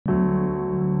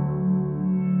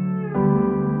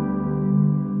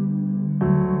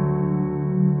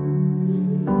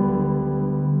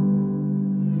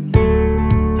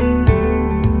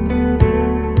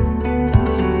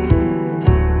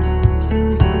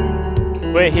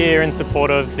We're here in support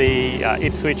of the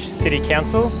Ipswich City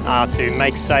Council to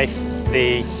make safe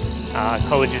the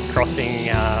Colleges Crossing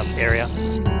area.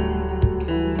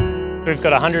 We've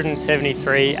got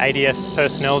 173 ADF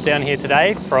personnel down here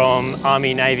today from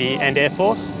Army, Navy and Air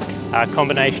Force, a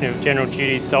combination of general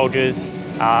duties soldiers,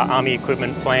 Army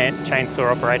equipment plant,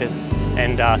 chainsaw operators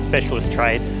and specialist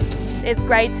trades. It's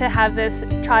great to have this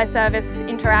tri-service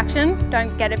interaction.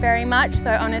 Don't get it very much,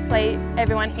 so honestly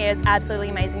everyone here is absolutely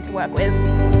amazing to work with.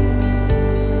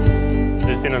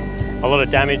 There's been a lot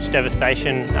of damage,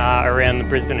 devastation around the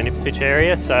Brisbane and Ipswich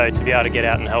area, so to be able to get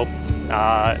out and help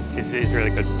is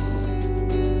really good.